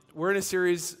We're in a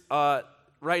series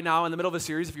right now, in the middle of a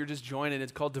series, if you're just joining,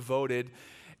 it's called Devoted.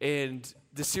 And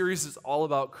the series is all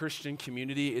about Christian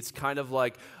community. It's kind of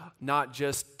like not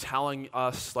just telling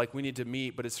us like we need to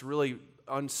meet, but it's really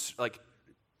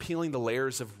peeling the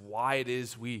layers of why it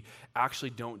is we actually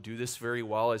don't do this very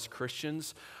well as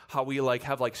Christians. How we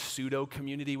have pseudo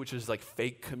community, which is like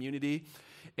fake community,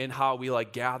 and how we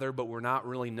gather, but we're not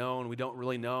really known. We don't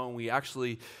really know.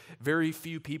 And very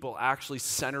few people actually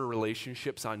center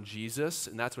relationships on Jesus,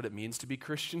 and that's what it means to be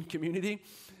Christian community.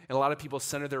 And a lot of people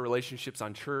center their relationships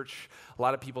on church. A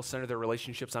lot of people center their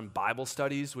relationships on Bible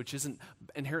studies, which isn't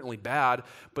inherently bad,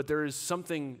 but there is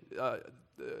something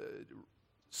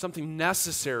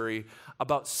necessary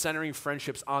about centering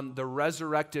friendships on the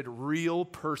resurrected, real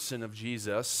person of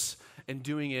Jesus and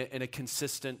doing it in a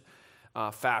consistent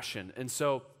fashion. And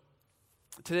so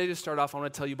today, to start off, I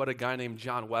want to tell you about a guy named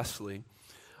John Wesley.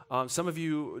 Some of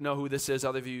you know who this is.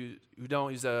 Other of you who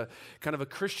don't, he's a kind of a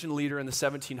Christian leader in the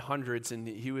 1700s, and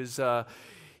he was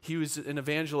an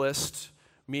evangelist,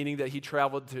 meaning that he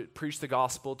traveled to preach the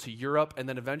gospel to Europe, and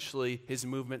then eventually his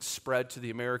movement spread to the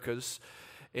Americas,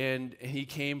 and he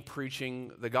came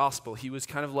preaching the gospel. He was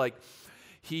kind of like,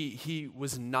 he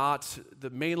was not, the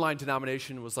mainline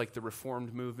denomination was like the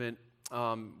Reformed movement,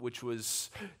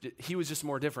 he was just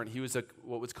more different. He was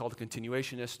what was called a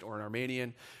continuationist or an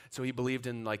Arminian. So he believed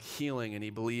in healing, and he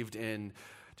believed in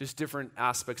just different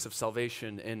aspects of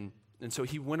salvation. And so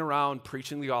he went around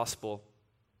preaching the gospel.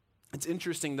 It's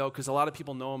interesting though, because a lot of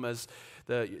people know him as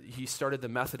he started the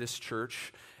Methodist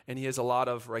Church, and he has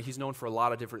he's known for a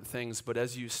lot of different things. But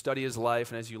as you study his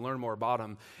life and as you learn more about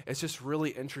him, it's just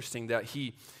really interesting that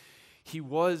he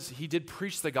did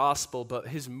preach the gospel, but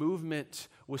his movement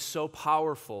was so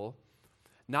powerful,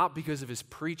 not because of his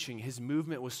preaching. His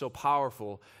movement was so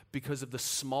powerful because of the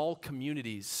small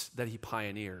communities that he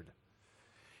pioneered.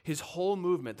 His whole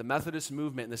movement, the Methodist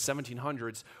movement in the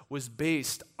 1700s, was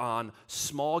based on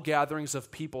small gatherings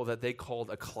of people that they called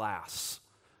a class,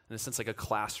 in a sense like a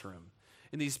classroom.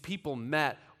 And these people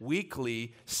met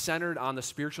weekly, centered on the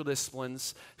spiritual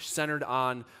disciplines, centered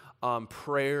on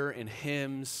prayer and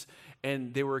hymns,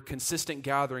 and they were consistent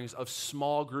gatherings of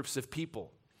small groups of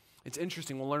people. It's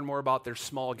interesting. We'll learn more about their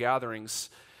small gatherings.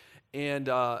 And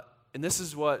this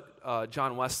is what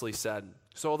John Wesley said.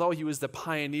 So although he was the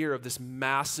pioneer of this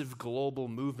massive global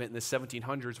movement in the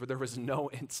 1700s where there was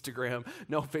no Instagram,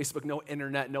 no Facebook, no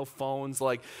internet, no phones,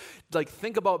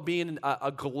 think about being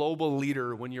a global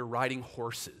leader when you're riding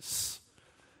horses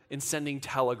and sending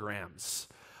telegrams.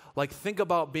 Think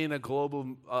about being a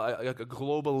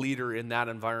global leader in that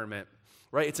environment,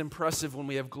 right? It's impressive when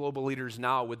we have global leaders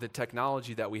now with the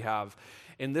technology that we have.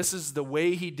 And this is the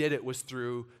way he did it, was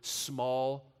through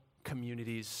small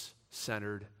communities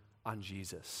centered on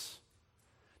Jesus.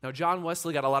 Now, John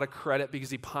Wesley got a lot of credit because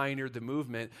he pioneered the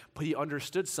movement, but he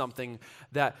understood something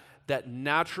that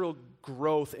natural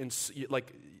growth and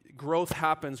growth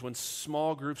happens when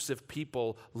small groups of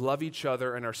people love each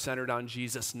other and are centered on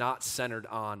Jesus, not centered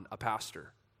on a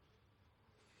pastor.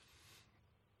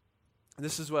 And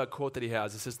this is what a quote that he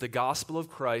has. It says, "The gospel of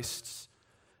Christ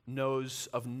knows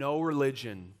of no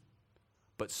religion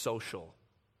but social,"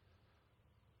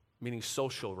 meaning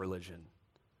social religion.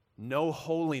 "No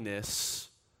holiness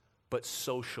but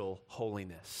social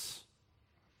holiness."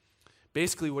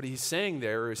 Basically, what he's saying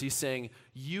there is he's saying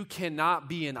you cannot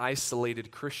be an isolated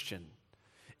Christian.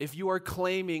 If you are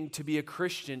claiming to be a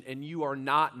Christian and you are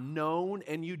not known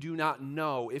and you do not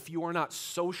know, if you are not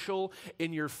social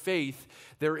in your faith,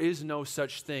 there is no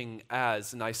such thing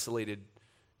as an isolated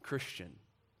Christian.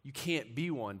 You can't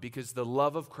be one because the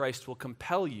love of Christ will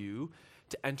compel you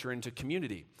to enter into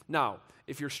community. Now,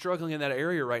 if you're struggling in that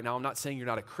area right now, I'm not saying you're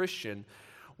not a Christian.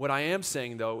 What I am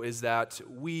saying, though, is that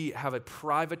we have a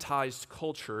privatized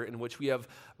culture in which we have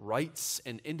rights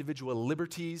and individual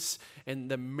liberties, and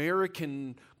the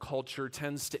American culture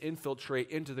tends to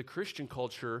infiltrate into the Christian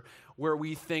culture where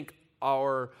we think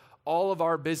all of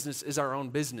our business is our own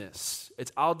business.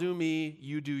 It's I'll do me,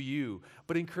 you do you.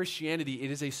 But in Christianity, it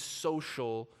is a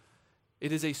social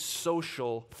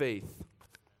faith.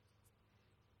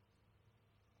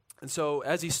 And so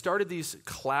as he started these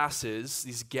classes,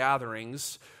 these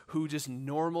gatherings, who just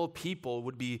normal people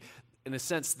would be, in a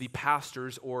sense, the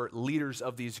pastors or leaders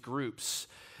of these groups,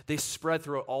 they spread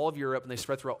throughout all of Europe, and they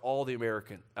spread throughout all the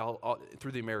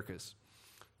through the Americas,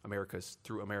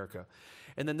 through America.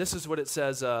 And then this is what it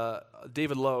says.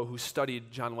 David Lowe, who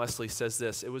studied John Wesley, says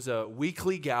this: "It was a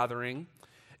weekly gathering,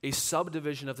 a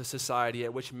subdivision of the society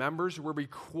at which members were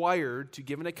required to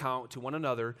give an account to one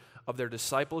another of their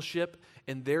discipleship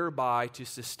and thereby to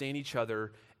sustain each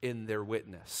other in their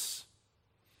witness."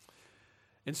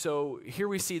 And so here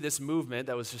we see this movement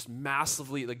that was just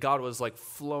massively, like God was like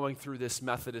flowing through this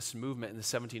Methodist movement in the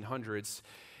 1700s,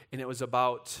 and it was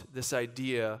about this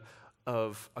idea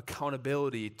of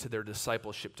accountability to their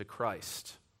discipleship to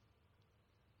Christ.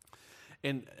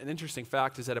 And an interesting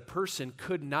fact is that a person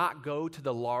could not go to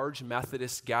the large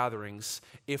Methodist gatherings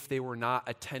if they were not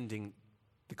attending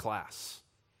the class.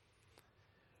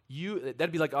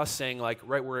 That'd be like us saying, like,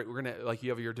 right, we're gonna, like, you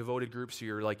have your devoted groups,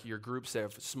 or your groups that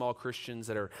have small Christians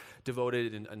that are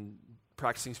devoted and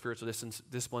practicing spiritual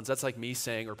disciplines. That's like me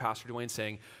saying, or Pastor Dwayne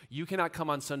saying, you cannot come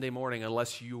on Sunday morning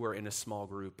unless you are in a small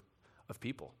group of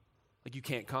people. Like, you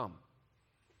can't come.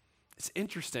 It's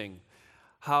interesting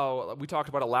how we talked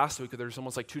about it last week. There's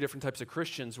almost like two different types of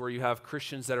Christians, where you have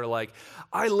Christians that are like,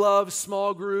 I love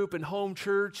small group and home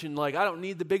church, and like, I don't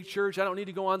need the big church, I don't need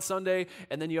to go on Sunday.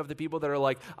 And then you have the people that are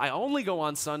like, I only go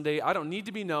on Sunday, I don't need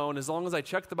to be known, as long as I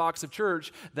check the box of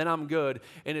church, then I'm good.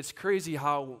 And it's crazy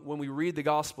how when we read the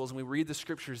Gospels and we read the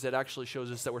Scriptures, that actually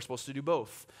shows us that we're supposed to do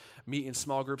both. Meet in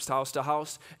small groups house to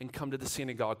house, and come to the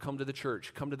synagogue, come to the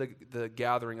church, come to the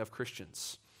gathering of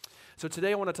Christians. So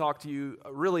today I want to talk to you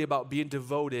really about being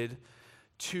devoted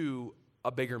to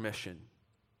a bigger mission.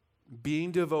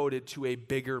 Being devoted to a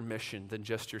bigger mission than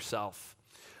just yourself.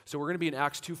 So we're going to be in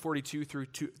Acts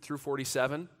 2:42 through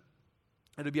 47.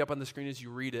 It'll be up on the screen as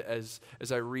you read it,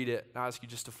 as I read it. I ask you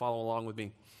just to follow along with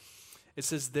me. It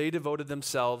says, they devoted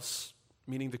themselves,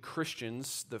 meaning the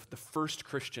Christians, the first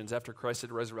Christians after Christ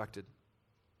had resurrected.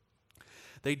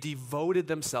 They devoted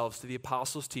themselves to the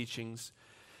apostles' teachings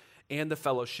and the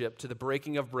fellowship, to the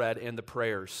breaking of bread and the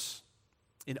prayers.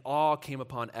 And awe came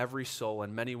upon every soul,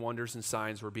 and many wonders and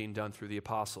signs were being done through the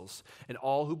apostles. And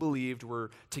all who believed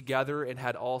were together and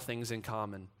had all things in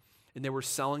common. And they were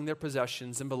selling their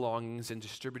possessions and belongings and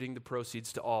distributing the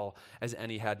proceeds to all as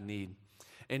any had need.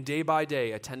 And day by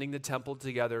day, attending the temple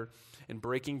together and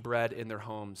breaking bread in their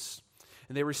homes.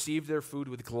 And they received their food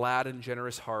with glad and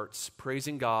generous hearts,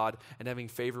 praising God and having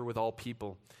favor with all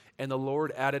people. And the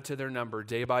Lord added to their number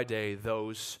day by day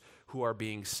those who are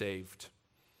being saved.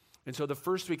 And so the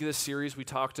first week of this series, we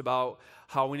talked about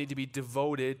how we need to be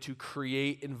devoted to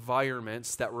create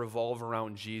environments that revolve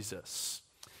around Jesus.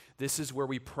 This is where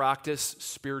we practice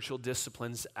spiritual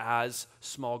disciplines as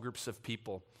small groups of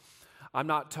people. I'm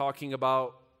not talking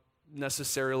about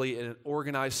necessarily an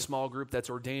organized small group that's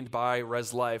ordained by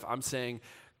Res Life. I'm saying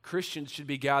Christians should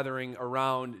be gathering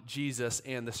around Jesus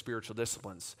and the spiritual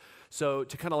disciplines. So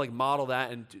to kind of like model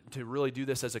that and to really do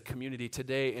this as a community,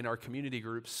 today in our community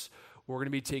groups, we're going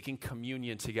to be taking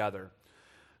communion together.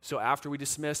 So after we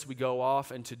dismiss, we go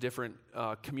off into different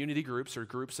community groups or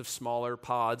groups of smaller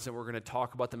pods, and we're going to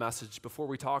talk about the message. Before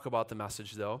we talk about the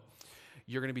message, though,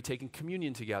 you're going to be taking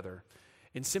communion together.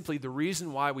 And simply the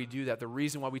reason why we do that, the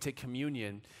reason why we take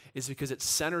communion, is because it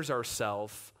centers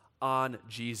ourselves on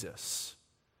Jesus.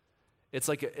 It's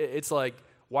like,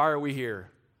 why are we here?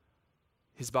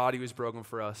 His body was broken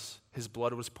for us. His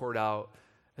blood was poured out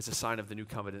as a sign of the new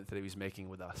covenant that he was making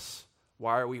with us.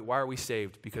 Why are we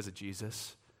saved? Because of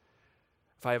Jesus.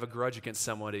 If I have a grudge against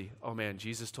somebody, oh man,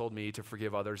 Jesus told me to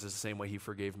forgive others the same way he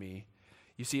forgave me.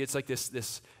 You see, it's like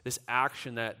this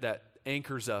action that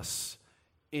anchors us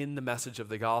in the message of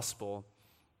the gospel,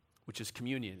 which is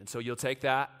communion. And so you'll take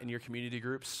that in your community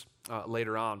groups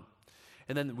later on.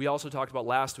 And then we also talked about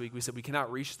last week, we said we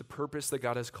cannot reach the purpose that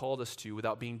God has called us to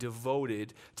without being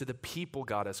devoted to the people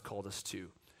God has called us to.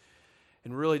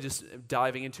 And really just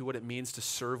diving into what it means to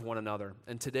serve one another.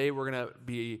 And today we're going to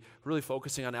be really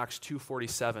focusing on Acts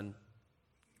 2:47,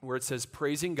 where it says,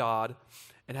 praising God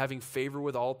and having favor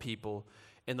with all people,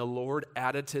 and the Lord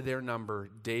added to their number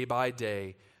day by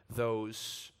day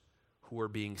those who were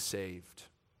being saved.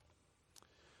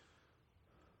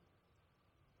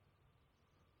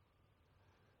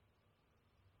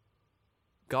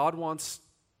 God wants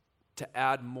to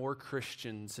add more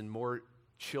Christians and more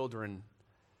children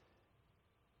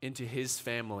into his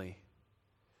family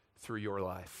through your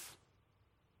life.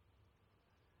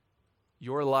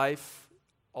 Your life,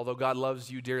 although God loves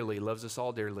you dearly, loves us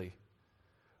all dearly,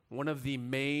 one of the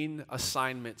main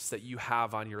assignments that you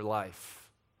have on your life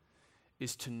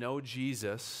is to know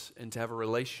Jesus and to have a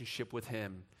relationship with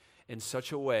him in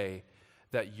such a way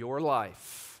that your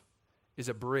life is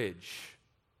a bridge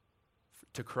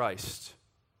to Christ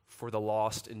for the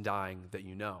lost and dying that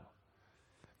you know.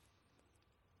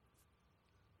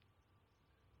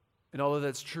 And although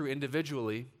that's true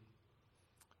individually,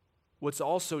 what's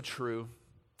also true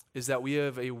is that we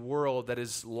have a world that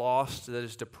is lost, that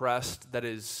is depressed, that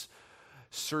is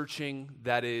searching,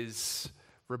 that is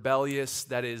rebellious,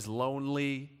 that is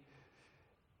lonely.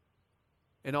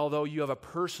 And although you have a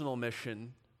personal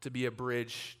mission to be a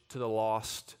bridge to the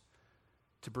lost,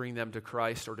 to bring them to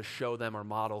Christ or to show them or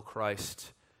model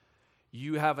Christ.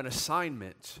 You have an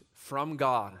assignment from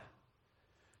God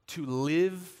to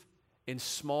live in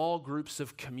small groups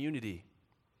of community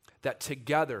that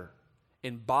together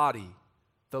embody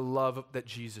the love that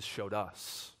Jesus showed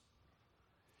us.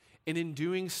 And in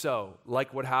doing so,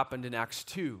 like what happened in Acts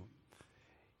 2,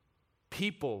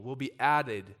 people will be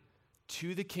added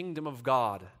to the kingdom of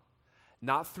God,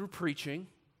 not through preaching,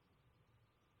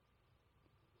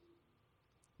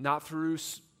 not through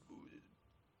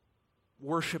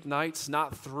worship nights,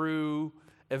 not through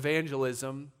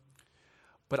evangelism,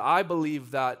 but I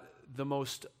believe that the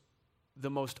most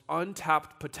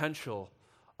untapped potential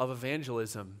of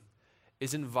evangelism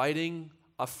is inviting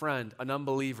a friend, an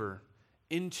unbeliever,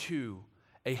 into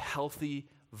a healthy,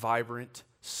 vibrant,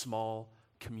 small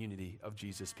community of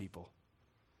Jesus people.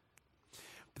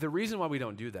 But the reason why we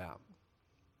don't do that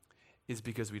is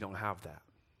because we don't have that.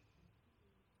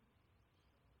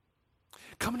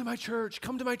 Come to my church,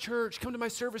 come to my church, come to my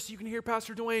service so you can hear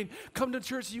Pastor Dwayne. Come to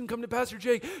church so you can come to Pastor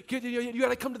Jake. You got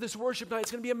to come to this worship night.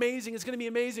 It's going to be amazing. It's going to be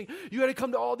amazing. You got to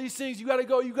come to all these things. You got to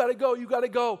go, you got to go, you got to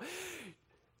go.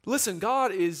 Listen,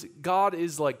 God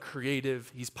is like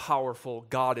creative. He's powerful.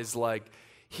 God is like,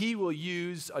 he will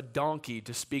use a donkey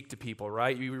to speak to people,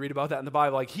 right? You read about that in the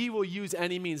Bible. Like, he will use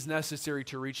any means necessary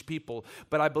to reach people.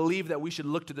 But I believe that we should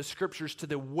look to the scriptures, to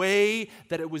the way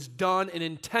that it was done and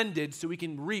intended, so we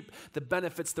can reap the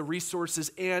benefits, the resources,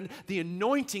 and the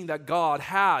anointing that God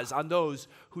has on those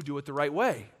who do it the right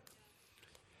way.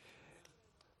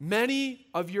 Many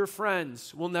of your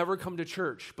friends will never come to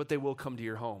church, but they will come to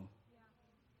your home.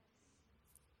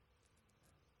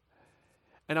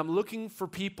 And I'm looking for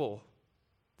people.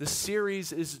 The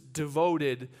series is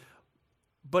devoted,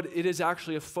 but it is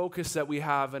actually a focus that we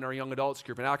have in our young adults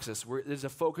group in Access. There's a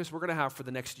focus we're going to have for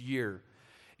the next year,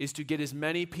 is to get as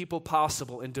many people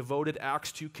possible in devoted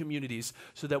Acts 2 communities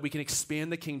so that we can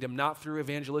expand the kingdom, not through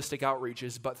evangelistic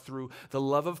outreaches, but through the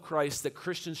love of Christ that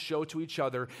Christians show to each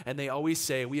other, and they always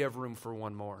say, we have room for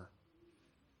one more.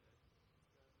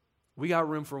 We got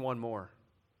room for one more.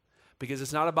 Because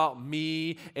it's not about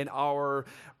me and our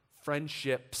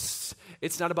friendships.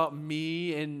 It's not about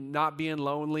me and not being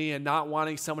lonely and not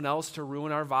wanting someone else to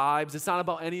ruin our vibes. It's not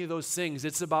about any of those things.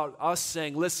 It's about us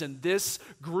saying, listen, this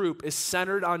group is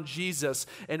centered on Jesus,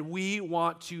 and we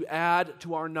want to add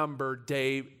to our number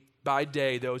day by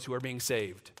day those who are being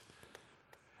saved.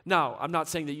 Now, I'm not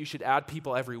saying that you should add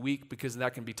people every week, because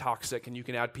that can be toxic and you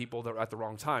can add people that are at the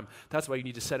wrong time. That's why you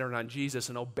need to center it on Jesus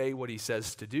and obey what he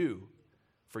says to do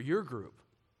for your group.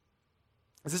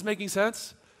 Is this making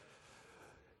sense?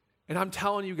 And I'm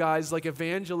telling you guys, like,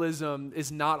 evangelism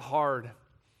is not hard.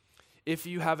 If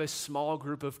you have a small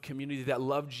group of community that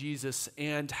love Jesus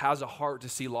and has a heart to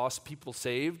see lost people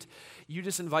saved, you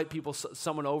just invite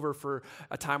someone over for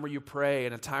a time where you pray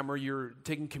and a time where you're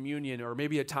taking communion, or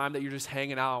maybe a time that you're just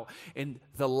hanging out. And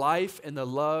the life and the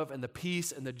love and the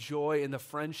peace and the joy and the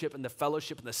friendship and the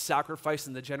fellowship and the sacrifice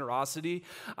and the generosity,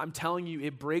 I'm telling you,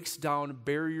 it breaks down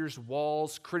barriers,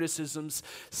 walls, criticisms,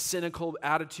 cynical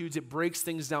attitudes. It breaks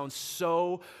things down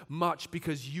so much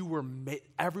because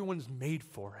everyone's made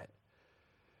for it.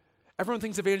 Everyone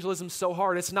thinks evangelism's so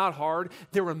hard. It's not hard.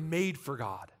 They were made for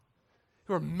God.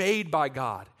 They were made by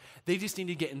God. They just need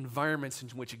to get environments in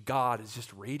which God is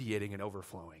just radiating and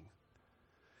overflowing.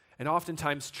 And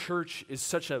oftentimes church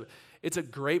is it's a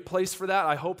great place for that.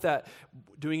 I hope that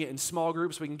doing it in small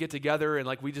groups, we can get together and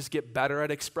we just get better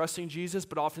at expressing Jesus.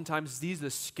 But oftentimes these are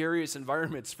the scariest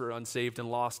environments for unsaved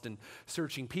and lost and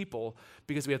searching people,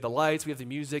 because we have the lights, we have the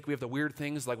music, we have the weird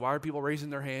things like, why are people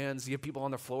raising their hands? You have people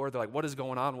on the floor, they're like, what is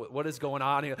going on? What is going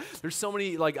on? There's so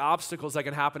many obstacles that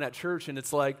can happen at church, and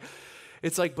it's like,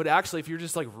 but actually, if you're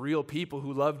just real people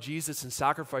who love Jesus and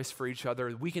sacrifice for each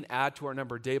other, we can add to our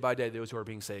number day by day those who are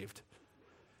being saved.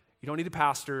 You don't need a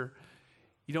pastor.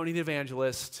 You don't need an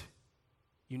evangelist.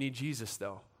 You need Jesus,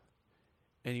 though.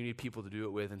 And you need people to do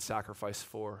it with and sacrifice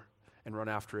for and run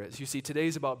after it. So you see,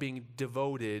 today's about being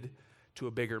devoted to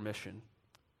a bigger mission.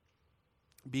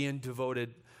 Being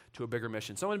devoted to a bigger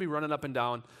mission. So I'm going to be running up and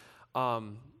down.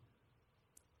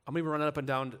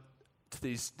 To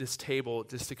this table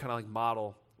just to kind of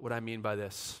model what I mean by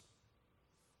this.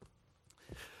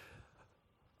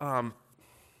 We're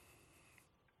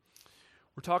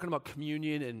talking about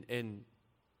communion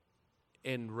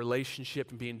and relationship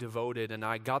and being devoted, and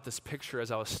I got this picture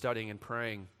as I was studying and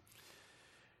praying.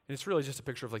 And it's really just a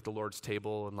picture of the Lord's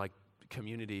table and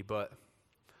community, but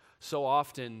so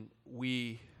often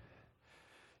we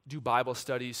do Bible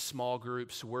studies, small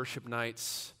groups, worship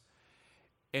nights,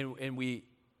 and we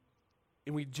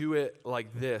And we do it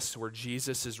like this, where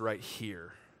Jesus is right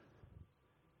here.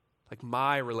 Like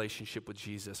my relationship with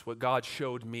Jesus, what God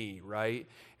showed me, right?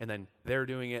 And then they're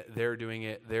doing it, they're doing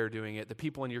it, they're doing it. The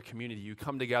people in your community, you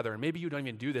come together, and maybe you don't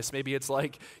even do this. Maybe it's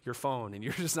like your phone, and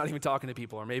you're just not even talking to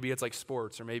people. Or maybe it's like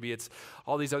sports, or maybe it's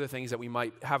all these other things that we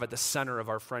might have at the center of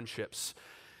our friendships.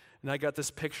 And I got this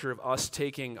picture of us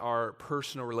taking our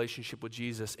personal relationship with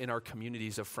Jesus in our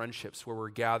communities of friendships, where we're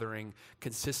gathering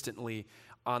consistently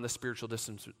on the spiritual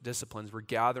disciplines. We're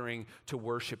gathering to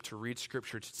worship, to read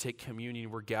scripture, to take communion.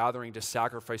 We're gathering to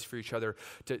sacrifice for each other,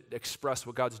 to express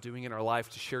what God's doing in our life,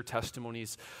 to share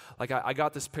testimonies. Like I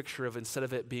got this picture of, instead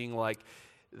of it being like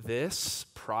this,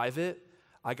 private,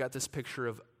 I got this picture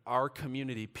of our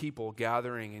community, people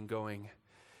gathering and going,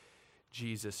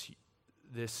 Jesus,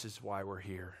 this is why we're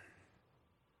here.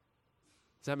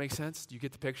 Does that make sense? Do you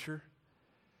get the picture?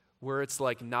 Where it's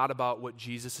like not about what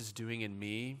Jesus is doing in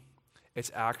me, it's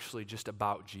actually just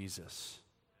about Jesus.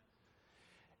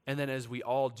 And then as we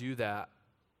all do that,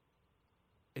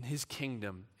 in his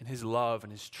kingdom, in his love,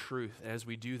 and his truth, and as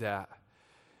we do that,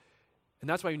 and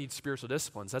that's why you need spiritual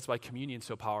disciplines. That's why communion's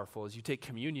so powerful, is you take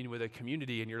communion with a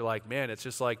community and you're like, man, it's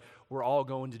just like we're all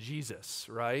going to Jesus,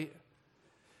 right?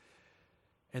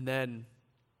 And then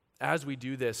as we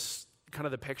do this, kind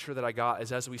of the picture that I got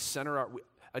is, as we center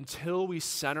until we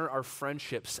center our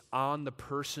friendships on the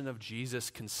person of Jesus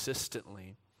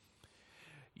consistently,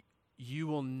 you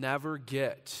will never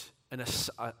get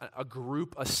a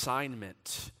group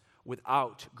assignment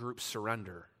without group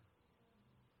surrender.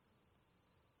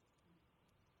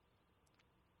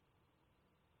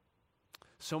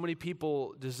 So many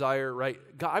people desire, right?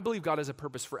 God, I believe God has a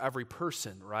purpose for every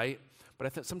person, right?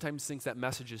 But I sometimes think that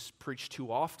message is preached too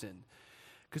often.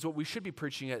 Because what we should be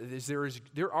preaching at is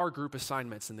there are group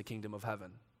assignments in the kingdom of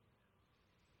heaven.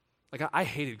 Like I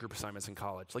hated group assignments in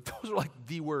college. Like those were like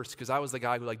the worst, because I was the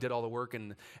guy who like did all the work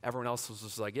and everyone else was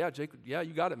just like, yeah, Jake, yeah,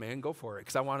 you got it, man, go for it.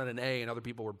 Because I wanted an A and other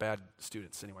people were bad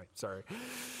students. Anyway, sorry.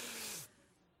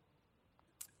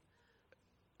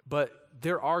 But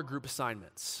there are group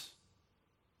assignments.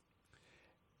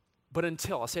 But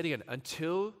I'll say it again,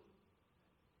 until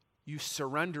you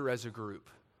surrender as a group,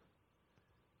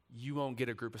 you won't get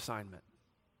a group assignment.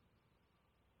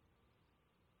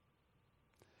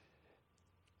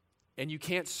 And you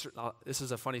can't, this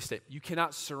is a funny statement, you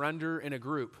cannot surrender in a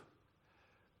group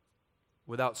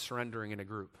without surrendering in a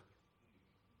group.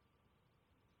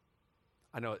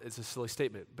 I know it's a silly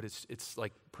statement, but it's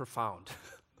like profound.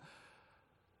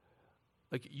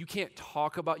 Like you can't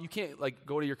like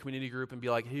go to your community group and be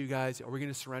like, hey you guys, are we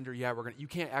going to surrender? Yeah, we're going to. You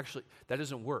can't actually, that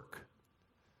doesn't work.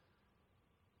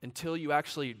 Until you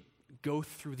actually go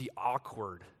through the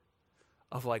awkward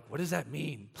of like, what does that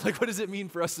mean? Like, what does it mean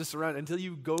for us to surrender? Until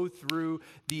you go through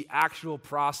the actual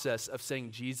process of saying,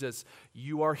 Jesus,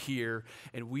 you are here,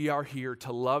 and we are here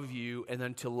to love you, and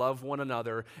then to love one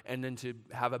another, and then to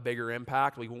have a bigger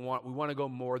impact. We want to go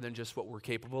more than just what we're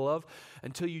capable of.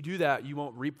 Until you do that, you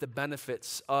won't reap the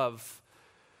benefits of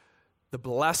the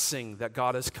blessing that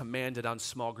God has commanded on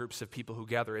small groups of people who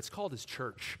gather. It's called his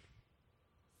church.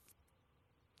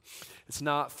 It's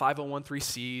not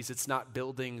 501(c)(3)s, it's not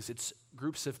buildings, it's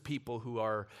groups of people who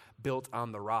are built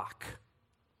on the rock,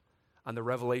 on the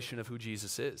revelation of who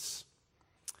Jesus is.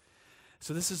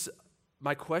 So this is,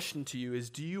 my question to you is,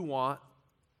 do you want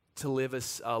to live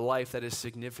a life that is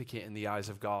significant in the eyes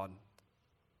of God?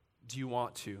 Do you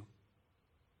want to?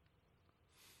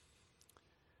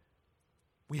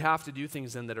 We have to do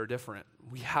things then that are different.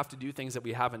 We have to do things that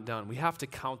we haven't done. We have to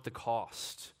count the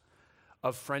cost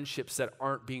of friendships that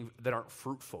aren't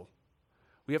fruitful.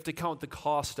 We have to count the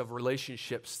cost of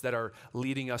relationships that are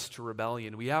leading us to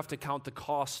rebellion. We have to count the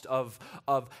cost of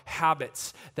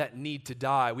habits that need to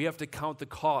die. We have to count the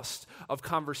cost of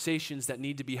conversations that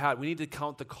need to be had. We need to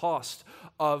count the cost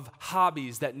of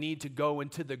hobbies that need to go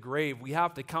into the grave. We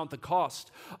have to count the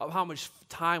cost of how much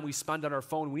time we spend on our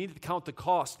phone. We need to count the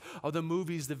cost of the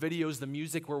movies, the videos, the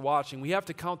music we're watching. We have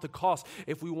to count the cost.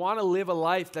 If we want to live a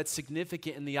life that's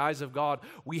significant in the eyes of God,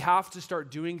 we have to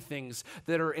start doing things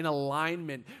that are in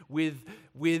alignment with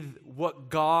what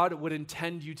God would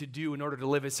intend you to do in order to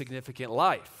live a significant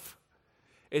life.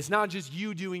 It's not just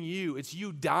you doing you, it's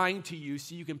you dying to you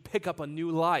so you can pick up a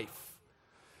new life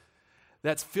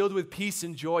that's filled with peace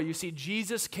and joy. You see,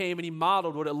 Jesus came and he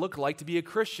modeled what it looked like to be a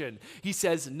Christian. He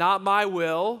says, not my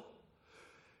will,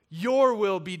 your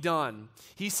will be done.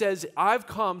 He says, I've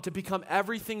come to become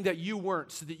everything that you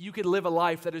weren't so that you could live a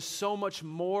life that is so much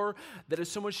more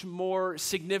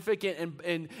significant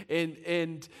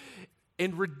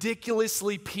and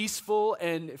ridiculously peaceful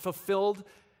and fulfilled.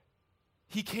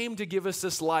 He came to give us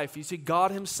this life. You see,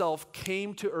 God himself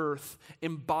came to earth,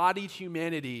 embodied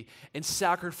humanity, and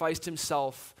sacrificed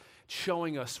himself,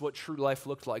 showing us what true life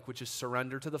looked like, which is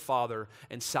surrender to the Father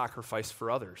and sacrifice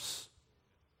for others.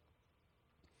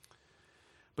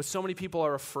 But so many people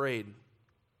are afraid.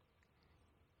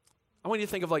 I want you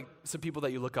to think of like some people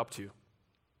that you look up to.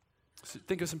 So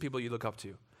think of some people you look up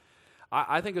to.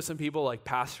 I think of some people like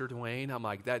Pastor Dwayne. I'm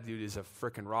like, that dude is a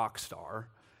freaking rock star.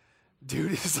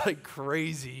 Dude is like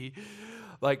crazy.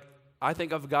 Like, I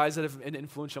think of guys that have been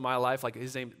influential in my life, like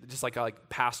his name, just like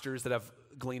pastors that I've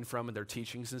gleaned from in their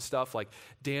teachings and stuff. Like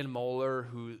Dan Mohler,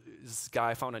 who is this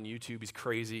guy I found on YouTube. He's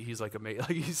crazy. He's like amazing.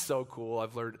 Like, he's so cool.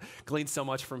 I've gleaned so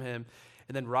much from him.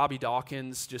 And then Robbie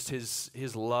Dawkins, just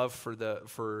his love for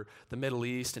the Middle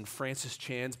East, and Francis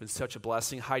Chan's been such a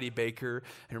blessing. Heidi Baker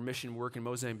and her mission work in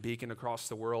Mozambique and across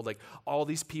the world. Like all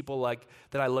these people like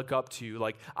that I look up to.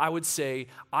 Like I would say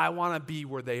I want to be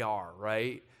where they are,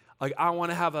 right? Like I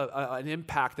want to have an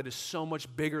impact that is so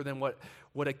much bigger than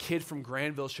what a kid from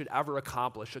Granville should ever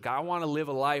accomplish. Like I want to live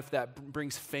a life that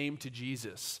brings fame to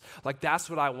Jesus. Like that's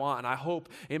what I want, and I hope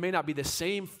it may not be the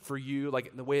same for you,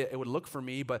 like the way it would look for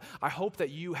me, but I hope that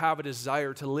you have a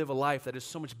desire to live a life that is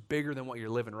so much bigger than what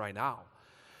you're living right now.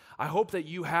 I hope that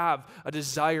you have a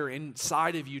desire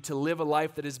inside of you to live a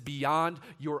life that is beyond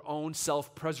your own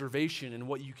self-preservation and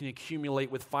what you can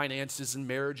accumulate with finances and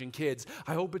marriage and kids.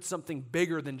 I hope it's something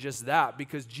bigger than just that,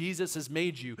 because Jesus has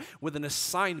made you with an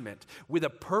assignment, with a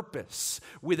purpose,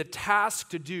 with a task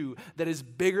to do that is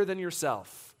bigger than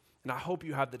yourself. And I hope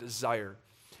you have the desire,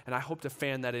 and I hope to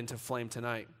fan that into flame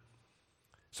tonight.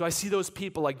 So I see those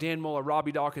people like Dan Mohler,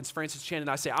 Robbie Dawkins, Francis Chan, and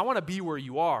I say, I want to be where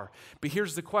you are. But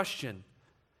here's the question.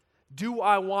 Do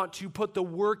I want to put the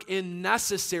work in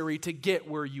necessary to get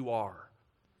where you are?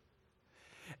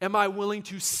 Am I willing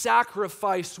to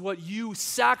sacrifice what you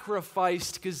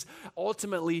sacrificed? Because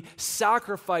ultimately,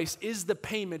 sacrifice is the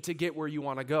payment to get where you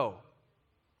want to go.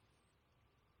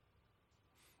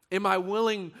 Am I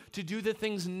willing to do the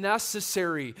things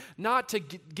necessary, not to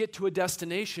get to a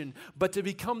destination, but to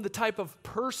become the type of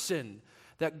person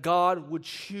that God would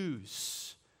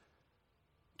choose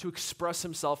to express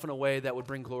himself in a way that would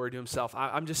bring glory to himself?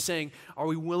 I'm just saying, are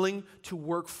we willing to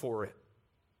work for it?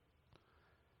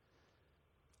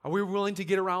 Are we willing to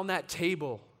get around that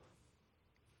table?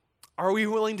 Are we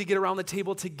willing to get around the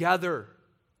table together?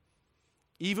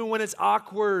 Even when it's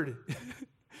awkward.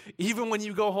 Even when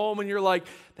you go home and you're like,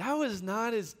 that was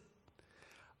not as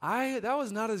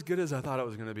good as I thought it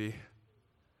was going to be.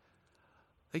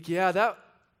 Like,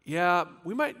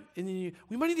 we might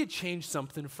need to change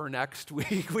something for next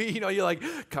week. You're like,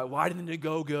 God, why didn't it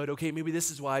go good? Okay, maybe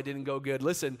this is why it didn't go good.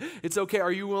 Listen, it's okay.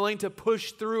 Are you willing to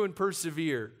push through and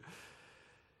persevere?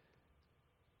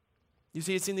 You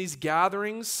see, it's in these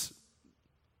gatherings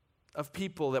of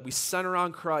people that we center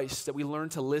on Christ that we learn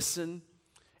to listen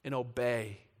and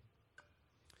obey.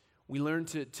 We learn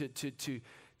to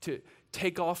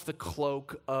take off the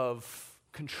cloak of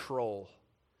control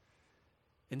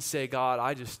and say,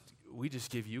 God, we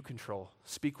just give you control.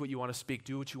 Speak what you want to speak.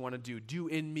 Do what you want to do. Do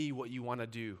in me what you want to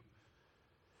do.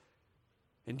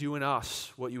 And do in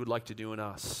us what you would like to do in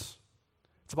us.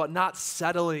 It's about not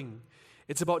settling.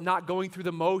 It's about not going through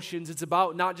the motions. It's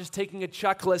about not just taking a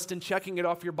checklist and checking it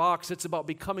off your box. It's about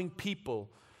becoming people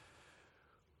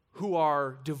who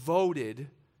are devoted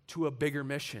to a bigger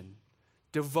mission.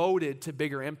 Devoted to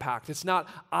bigger impact. It's not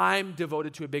I'm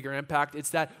devoted to a bigger impact. It's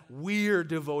that we're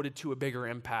devoted to a bigger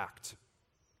impact.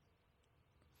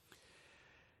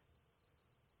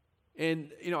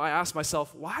 And, I ask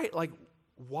myself,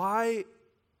 why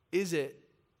is it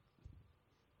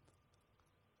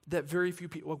that very few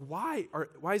people, why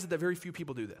is it that very few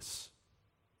people do this?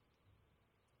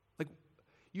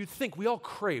 You'd think we all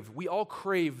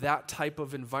crave that type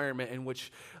of environment in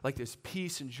which like there's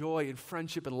peace and joy and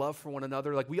friendship and love for one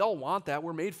another. Like we all want that.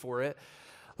 We're made for it.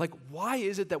 Like why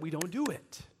is it that we don't do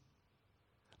it?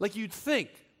 Like you'd think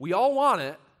we all want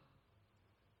it.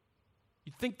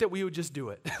 You'd think that we would just do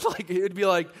it. Like it would be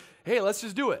like, hey, let's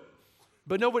just do it.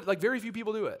 But nobody, like very few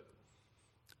people do it.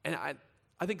 And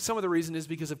I think some of the reason is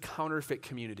because of counterfeit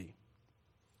community.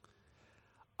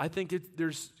 I think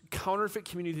there's counterfeit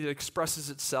community that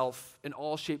expresses itself in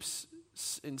all shapes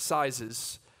and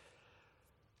sizes,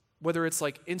 whether it's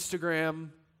like Instagram,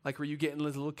 like where you get in a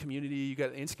little community, you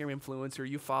got an Instagram influencer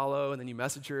you follow, and then you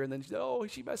message her, and then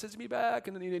she messages me back,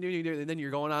 and then you're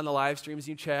going on the live streams and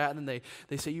you chat, and then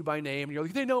they say you by name, and you're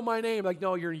like, they know my name. Like,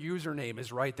 no, your username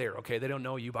is right there, okay? They don't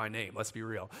know you by name. Let's be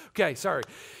real. Okay, sorry.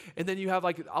 And then you have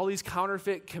like all these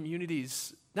counterfeit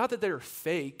communities, not that they're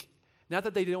fake, not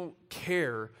that they don't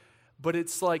care, but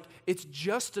it's like, it's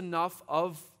just enough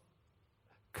of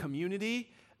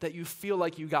community that you feel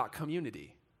like you got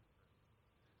community.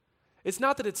 It's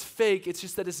not that it's fake, it's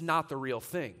just that it's not the real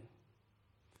thing.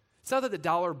 It's not that the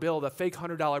dollar bill, the fake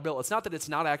 $100 bill, it's not that it's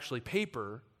not actually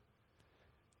paper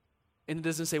and it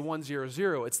doesn't say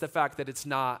 100, it's the fact that it's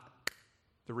not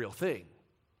the real thing.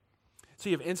 So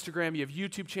you have Instagram, you have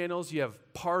YouTube channels, you have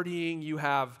partying, you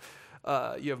have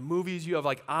movies, you have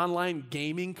like online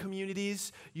gaming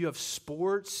communities, you have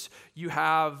sports, you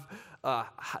have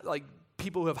like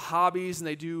people who have hobbies and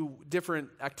they do different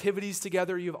activities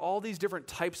together. You have all these different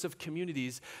types of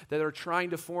communities that are trying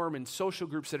to form and social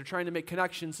groups that are trying to make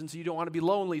connections, and so you don't want to be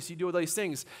lonely, so you do all these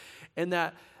things. And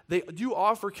that they do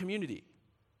offer community.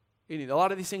 A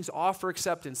lot of these things offer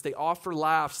acceptance, they offer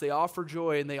laughs, they offer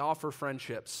joy, and they offer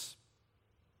friendships.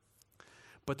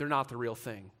 But they're not the real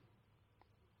thing.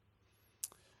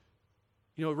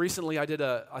 Recently I did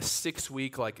a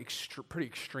 6-week, pretty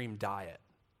extreme diet.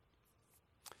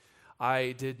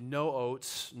 I did no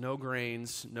oats, no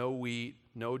grains, no wheat,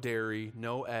 no dairy,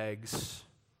 no eggs.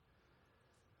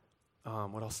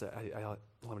 What else? I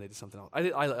eliminated something else.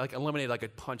 I eliminated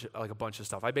a bunch of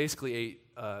stuff. I basically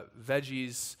ate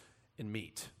veggies and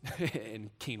meat and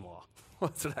quinoa.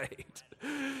 That's what I ate.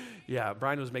 Yeah,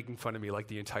 Brian was making fun of me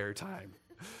the entire time.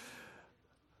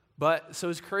 But so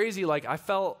it's crazy. I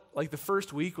felt like the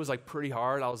first week was pretty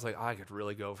hard. I was like, I could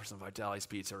really go for some Vitali's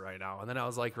pizza right now. And then I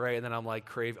was like, right. And then I'm I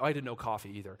didn't know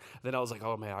coffee either. Then I was like,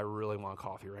 oh man, I really want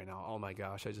coffee right now. Oh my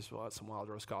gosh, I just want some Wild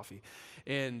Roast coffee.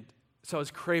 And so I was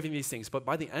craving these things. But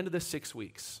by the end of the 6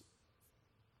 weeks,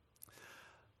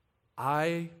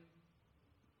 I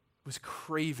was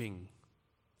craving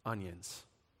onions.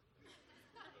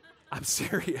 I'm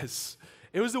serious.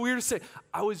 It was the weirdest thing.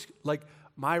 I was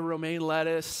my romaine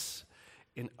lettuce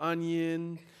and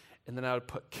onion, and then I would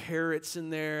put carrots in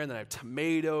there, and then I have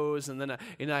tomatoes, and then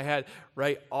I had,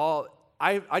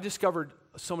 I discovered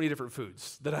so many different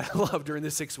foods that I loved during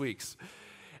the 6 weeks.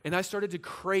 And I started to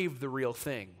crave the real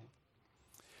thing.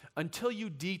 Until you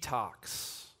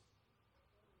detox,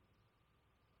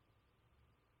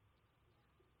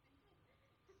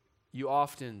 you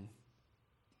often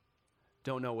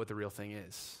don't know what the real thing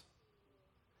is.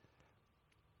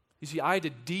 You see, I had to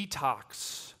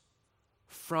detox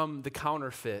from the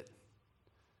counterfeit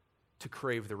to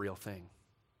crave the real thing.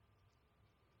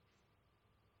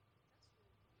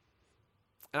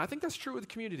 And I think that's true with the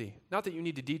community. Not that you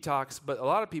need to detox, but a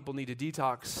lot of people need to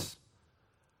detox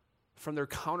from their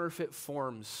counterfeit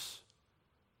forms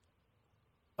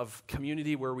of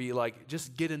community where we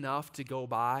just get enough to go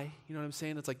by. You know what I'm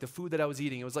saying? It's like the food that I was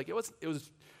eating. It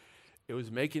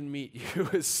was making me,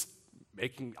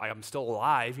 I'm still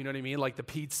alive, you know what I mean? The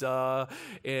pizza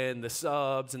and the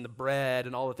subs and the bread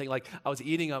and all the things. I was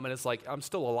eating them and it's I'm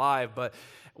still alive. But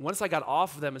once I got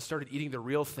off of them and started eating the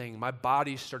real thing, my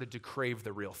body started to crave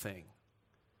the real thing.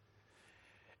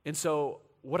 And so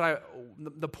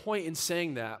the point in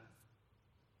saying that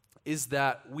is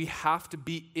that we have to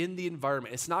be in the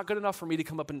environment. It's not good enough for me to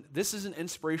come up and, this is an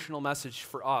inspirational message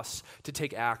for us to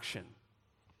take action.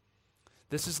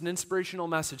 This is an inspirational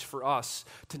message for us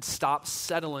to stop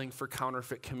settling for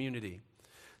counterfeit community,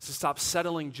 to stop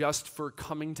settling just for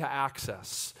coming to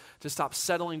Access, to stop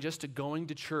settling just to going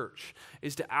to church,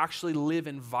 is to actually live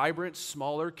in vibrant,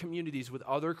 smaller communities with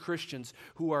other Christians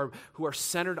who are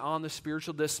centered on the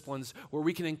spiritual disciplines where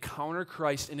we can encounter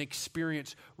Christ and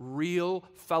experience real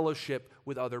fellowship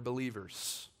with other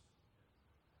believers.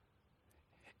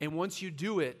 And once you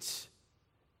do it,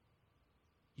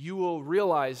 you will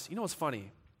realize, what's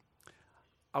funny?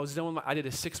 I did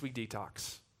a 6-week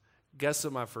detox. Guess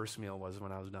what my first meal was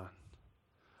when I was done?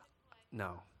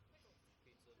 No.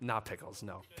 Not pickles,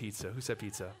 no. Pizza. Who said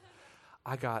pizza?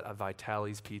 I got a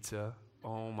Vitali's pizza.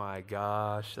 Oh my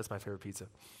gosh. That's my favorite pizza.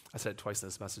 I said it twice in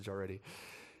this message already.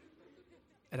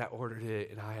 And I ordered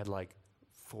it, and I had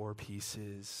 4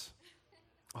 pieces.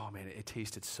 Oh man, it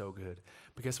tasted so good.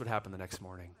 But guess what happened the next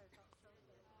morning?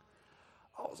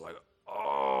 I was like,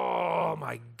 oh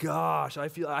my gosh, I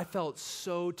felt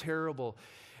so terrible.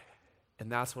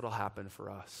 And that's what'll happen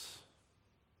for us.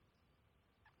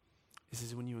 This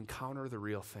is when you encounter the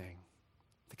real thing,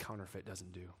 the counterfeit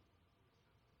doesn't do.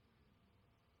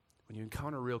 When you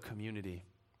encounter real community,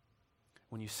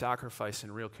 when you sacrifice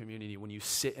in real community, when you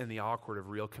sit in the awkward of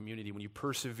real community, when you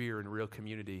persevere in real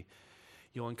community,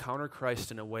 you'll encounter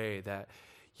Christ in a way that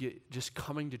just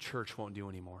coming to church won't do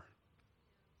anymore.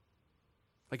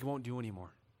 It won't do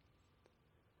anymore.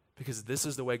 Because this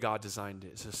is the way God designed it.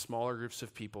 It's just smaller groups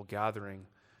of people gathering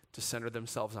to center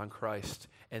themselves on Christ,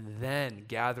 and then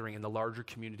gathering in the larger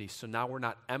community. So now we're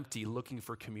not empty looking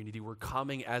for community. We're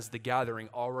coming as the gathering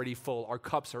already full. Our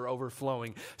cups are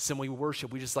overflowing. So when we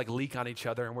worship, we just like leak on each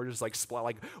other, and we're just like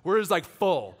we're just like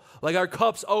full. Like our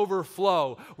cups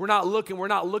overflow. We're not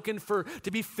looking for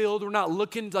to be filled. We're not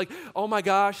looking like, oh my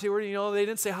gosh, they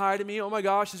didn't say hi to me. Oh my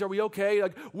gosh, are we okay?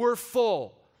 Like we're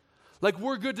full. Like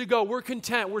we're good to go. We're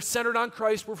content. We're centered on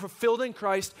Christ. We're fulfilled in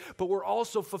Christ, but we're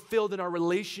also fulfilled in our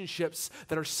relationships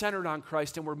that are centered on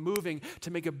Christ, and we're moving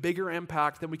to make a bigger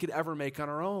impact than we could ever make on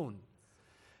our own.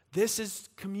 This is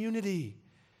community.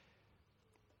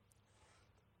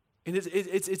 And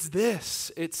it's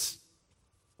this. It's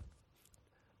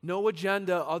no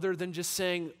agenda other than just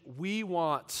saying we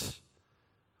want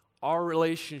our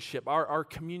relationship, our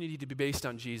community to be based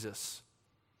on Jesus.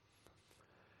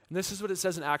 And this is what it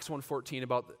says in Acts 1:14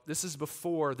 about, this is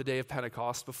before the day of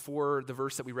Pentecost, before the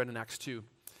verse that we read in Acts 2.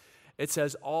 It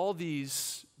says all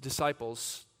these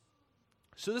disciples,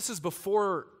 so this is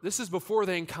before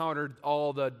they encountered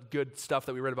all the good stuff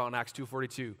that we read about in Acts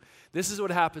 2:42. This is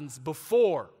what happens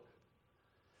before.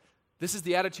 This is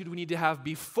the attitude we need to have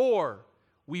before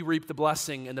we reap the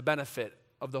blessing and the benefit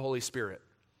of the Holy Spirit.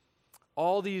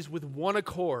 All these with one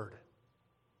accord,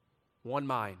 one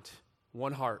mind,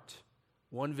 one heart,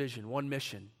 one vision, one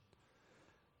mission.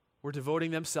 Were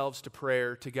devoting themselves to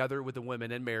prayer together with the women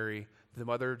and Mary, the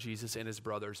mother of Jesus, and his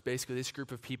brothers. Basically, this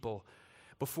group of people,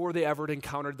 before they ever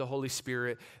encountered the Holy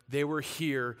Spirit, they were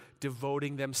here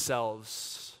devoting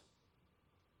themselves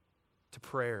to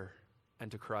prayer and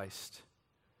to Christ.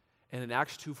 And in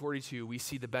Acts 2:42, we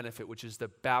see the benefit, which is the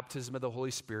baptism of the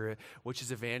Holy Spirit, which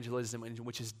is evangelism, and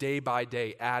which is day by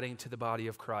day adding to the body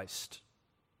of Christ.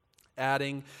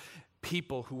 Adding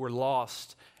people who were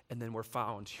lost and then were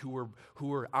found, who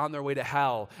were on their way to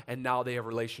hell, and now they have a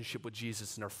relationship with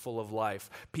Jesus and are full of life.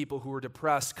 People who were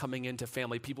depressed coming into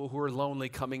family, people who were lonely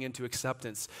coming into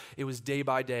acceptance. It was day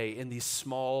by day in these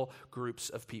small groups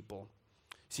of people.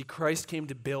 See, Christ came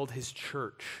to build his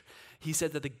church. He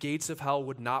said that the gates of hell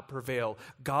would not prevail.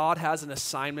 God has an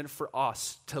assignment for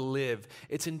us to live.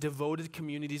 It's in devoted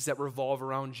communities that revolve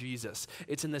around Jesus.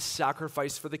 It's in the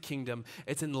sacrifice for the kingdom.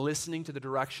 It's in listening to the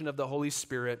direction of the Holy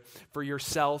Spirit for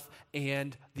yourself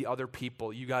and the other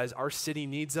people. You guys, our city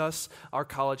needs us. Our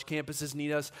college campuses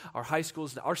need us. Our high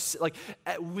schools,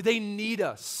 they need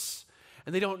us.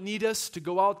 And they don't need us to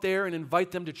go out there and invite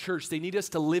them to church. They need us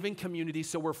to live in community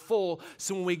so we're full.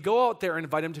 So when we go out there and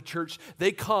invite them to church,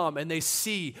 they come and they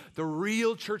see the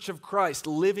real church of Christ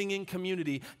living in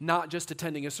community, not just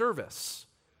attending a service.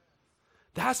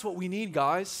 That's what we need,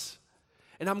 guys.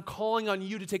 And I'm calling on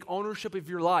you to take ownership of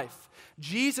your life.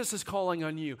 Jesus is calling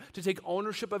on you to take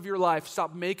ownership of your life,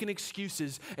 stop making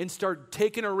excuses, and start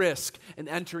taking a risk and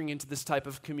entering into this type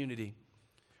of community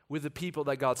with the people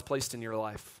that God's placed in your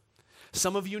life.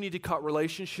 Some of you need to cut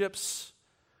relationships.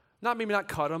 Maybe not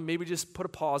cut them, maybe just put a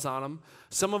pause on them.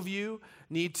 Some of you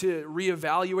need to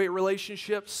reevaluate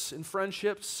relationships and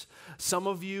friendships. Some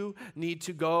of you need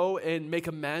to go and make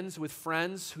amends with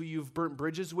friends who you've burnt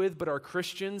bridges with but are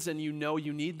Christians and you know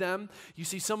you need them. You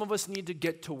see, some of us need to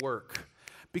get to work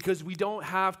because we don't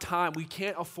have time. We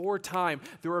can't afford time.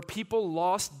 There are people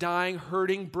lost, dying,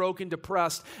 hurting, broken,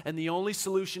 depressed, and the only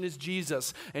solution is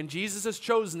Jesus. And Jesus has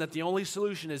chosen that the only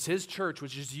solution is his church,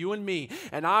 which is you and me.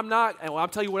 And I'll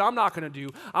tell you what I'm not going to do.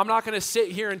 I'm not going to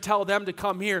sit here and tell them to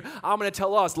come here. I'm going to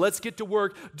tell us, let's get to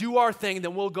work, do our thing,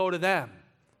 then we'll go to them.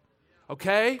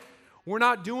 Okay? We're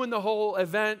not doing the whole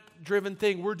event-driven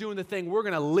thing. We're doing the thing. We're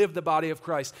going to live the body of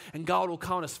Christ, and God will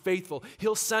count us faithful.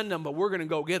 He'll send them, but we're going to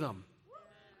go get them.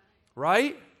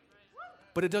 Right?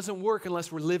 But it doesn't work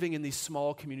unless we're living in these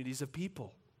small communities of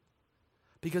people.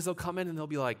 Because they'll come in and they'll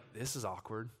be like, this is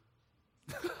awkward.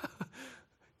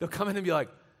 They'll come in and be like,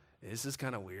 this is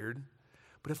kind of weird.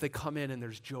 But if they come in and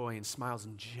there's joy and smiles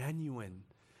and genuine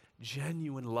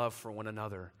love for one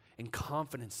another and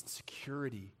confidence and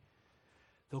security,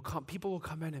 people will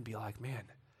come in and be like, man,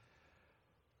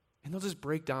 and they'll just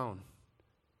break down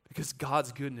because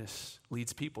God's goodness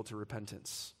leads people to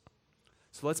repentance.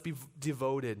 So let's be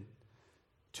devoted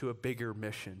to a bigger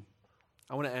mission.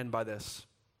 I want to end by this.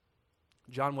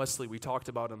 John Wesley, we talked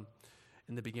about him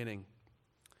in the beginning.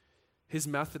 His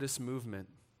Methodist movement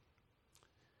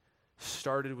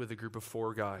started with a group of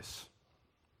 4 guys.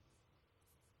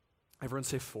 Everyone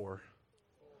say 4.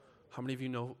 How many of you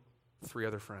know 3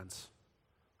 other friends?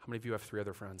 How many of you have 3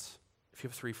 other friends? If you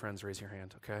have 3 friends, raise your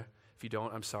hand, okay? If you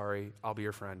don't, I'm sorry. I'll be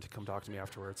your friend. Come talk to me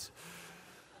afterwards.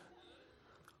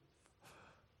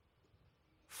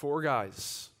 4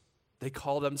 guys. They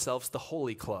call themselves the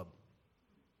Holy Club.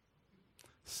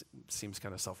 Seems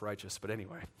kind of self-righteous, but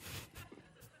anyway.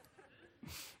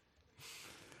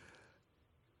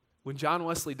 When John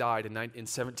Wesley died in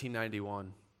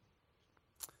 1791,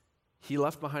 he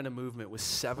left behind a movement with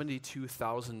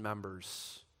 72,000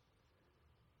 members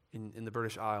in the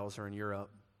British Isles or in Europe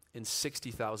and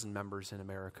 60,000 members in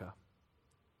America.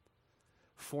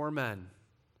 4 men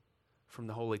from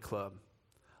the Holy Club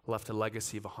left a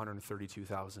legacy of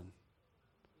 132,000.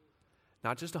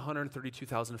 Not just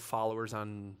 132,000 followers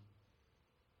on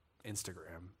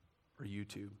Instagram or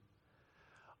YouTube.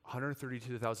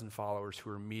 132,000 followers who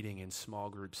are meeting in small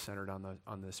groups centered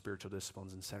on the spiritual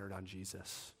disciplines and centered on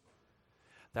Jesus.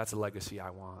 That's a legacy I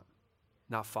want.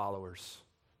 Not followers,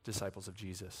 disciples of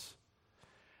Jesus.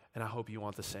 And I hope you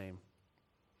want the same.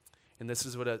 And this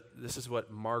is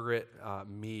what Margaret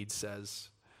Mead says.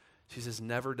 She says,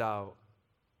 never doubt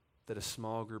that a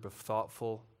small group of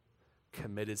thoughtful,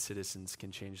 committed citizens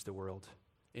can change the world.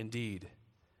 Indeed,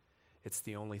 it's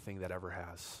the only thing that ever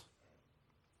has.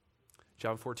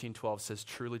 John 14:12 says,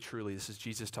 truly, truly, this is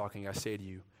Jesus talking, I say to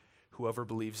you, whoever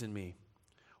believes in me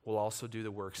will also do the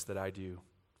works that I do.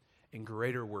 And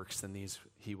greater works than these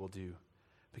he will do,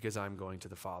 because I'm going to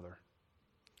the Father.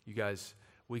 You guys,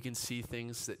 we can see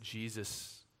things that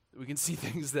Jesus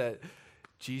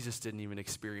didn't even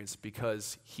experience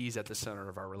because he's at the center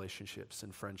of our relationships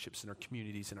and friendships and our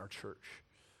communities and our church.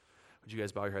 Would you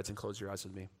guys bow your heads and close your eyes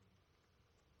with me?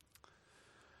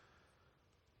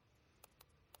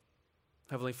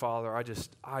 Heavenly Father, I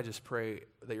just pray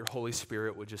that your Holy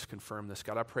Spirit would just confirm this.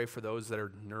 God, I pray for those that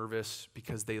are nervous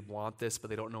because they want this, but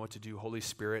they don't know what to do. Holy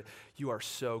Spirit, you are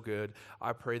so good.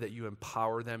 I pray that you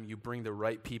empower them. You bring the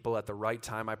right people at the right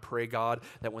time. I pray, God,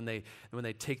 that when they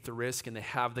take the risk and they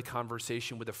have the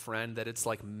conversation with a friend, that it's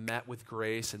like met with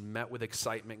grace and met with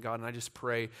excitement, God. And I just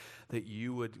pray that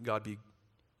you would, God, be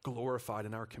glorified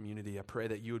in our community. I pray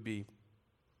that you would be,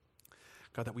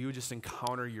 God, that we would just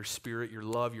encounter your Spirit, your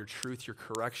love, your truth, your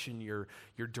correction, your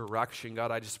direction. God,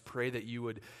 I just pray that you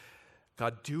would,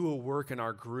 God, do a work in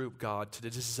our group, God, to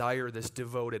desire this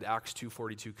devoted Acts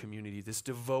 2:42 community, this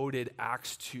devoted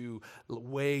Acts 2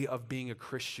 way of being a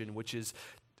Christian, which is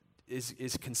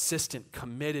consistent,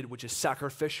 committed, which is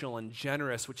sacrificial and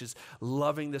generous, which is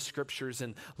loving the Scriptures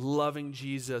and loving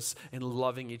Jesus and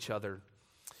loving each other.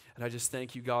 And I just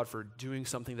thank you, God, for doing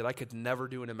something that I could never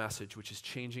do in a message, which is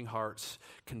changing hearts,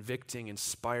 convicting,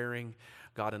 inspiring,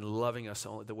 God, and loving us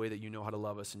only the way that you know how to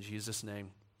love us. In Jesus'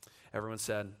 name, everyone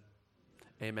said,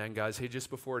 amen, guys. Hey, just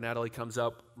before Natalie comes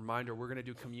up, reminder, we're going to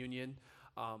do communion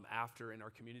after in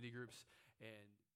our community groups. And